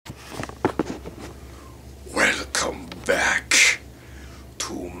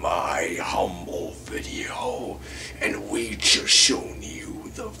video, and we just shown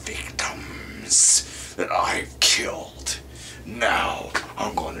you the victims that I've killed. Now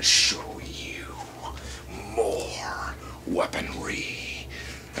I'm gonna show you more weaponry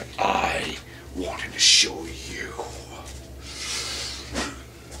that I wanted to show you.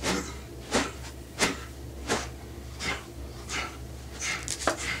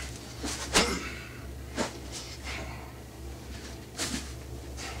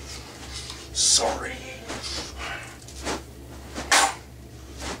 Sorry.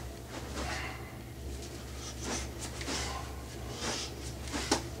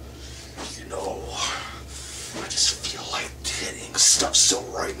 You know, I just feel like hitting stuff so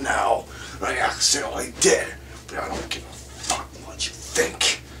right now. I accidentally did, but I don't give a fuck what you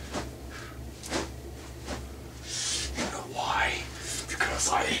think. You know why?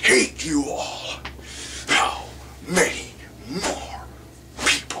 Because I hate you all. How many more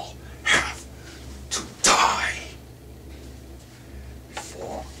people have to die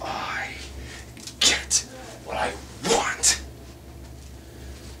before I get what I want?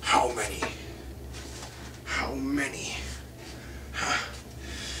 How many? How many? Huh?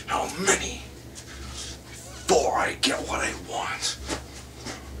 How many before I get what I want?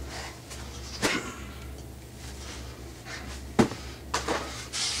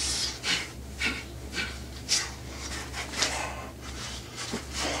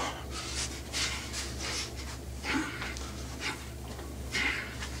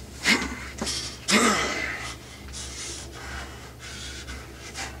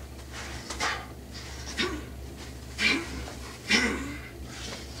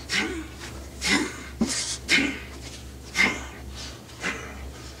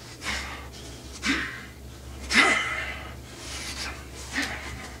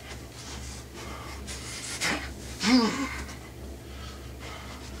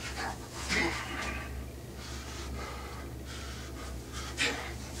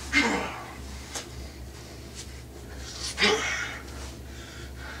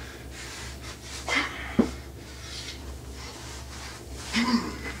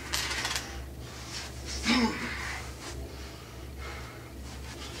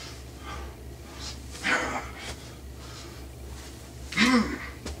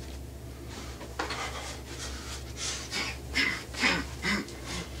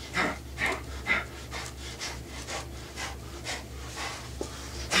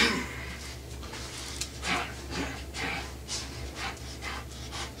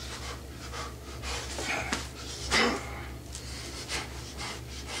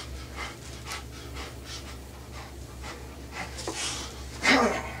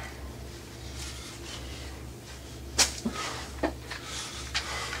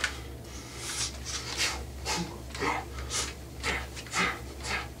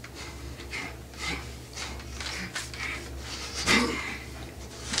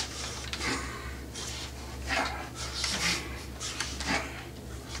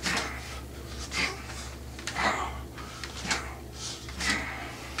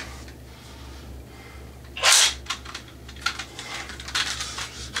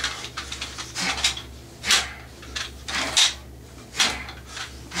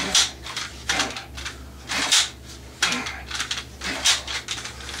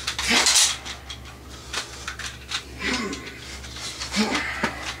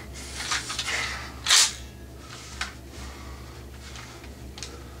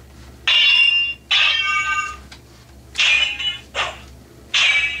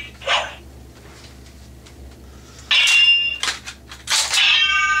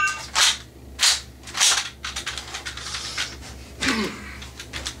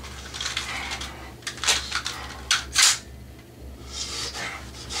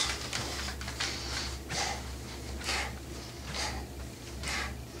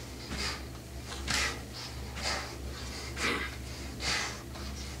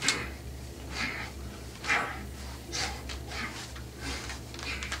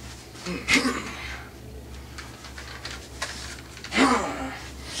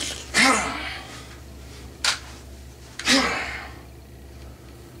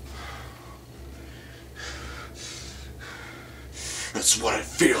 That's what it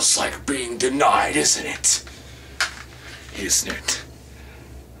feels like being denied, isn't it? Isn't it?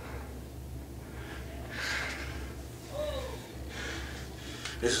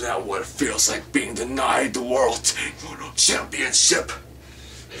 Isn't that what it feels like being denied the World Championship?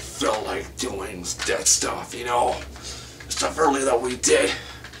 It felt like doing that stuff, you know? The stuff earlier that we did.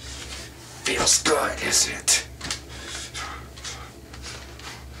 Feels good, isn't it?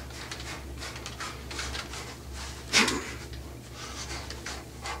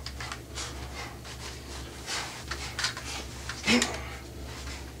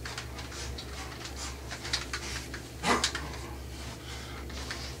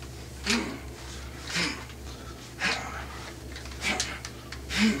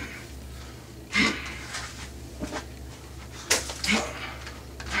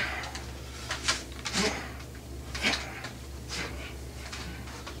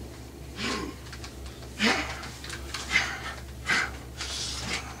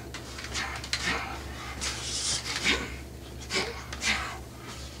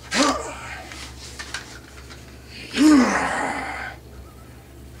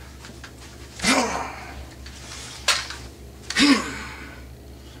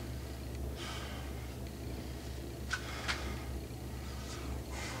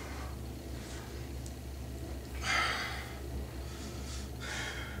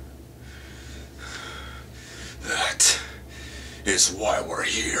 is why we're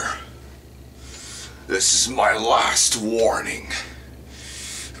here. This is my last warning.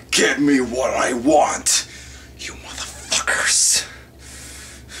 Get me what I want, you motherfuckers.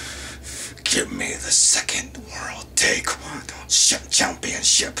 Give me the second World Taekwondo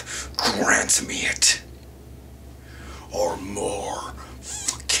Championship. Grant me it. Or more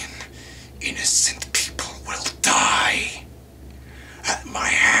fucking innocent people will die at my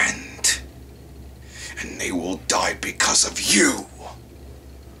hand. And they will die because of you.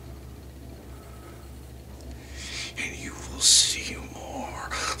 And you will see more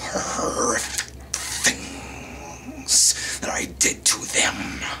horrific things that I did to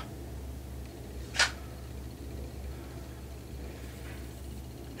them.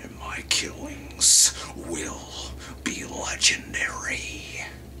 And my killings will be legendary.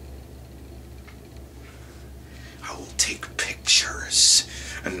 I will take pictures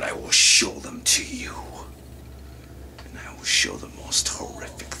and I will show them to you. And I will show the most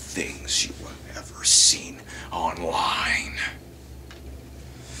horrific things you have ever seen online.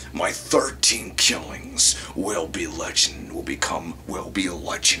 My 13 killings will be legendary.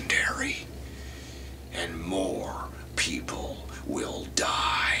 And more people will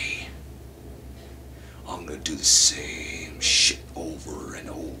die. I'm gonna do the same shit over and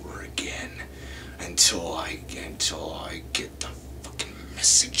over again until I get the fucking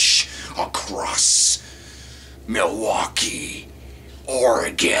message across Milwaukee,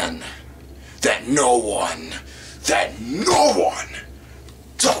 Oregon, that no one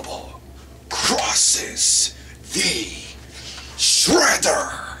double crosses the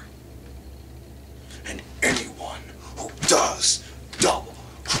shredder. And anyone who does double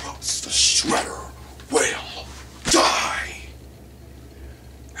cross the shredder will die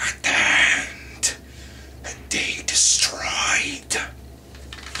at the hand that they destroyed.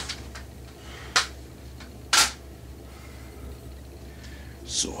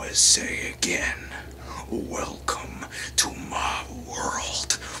 So I say again,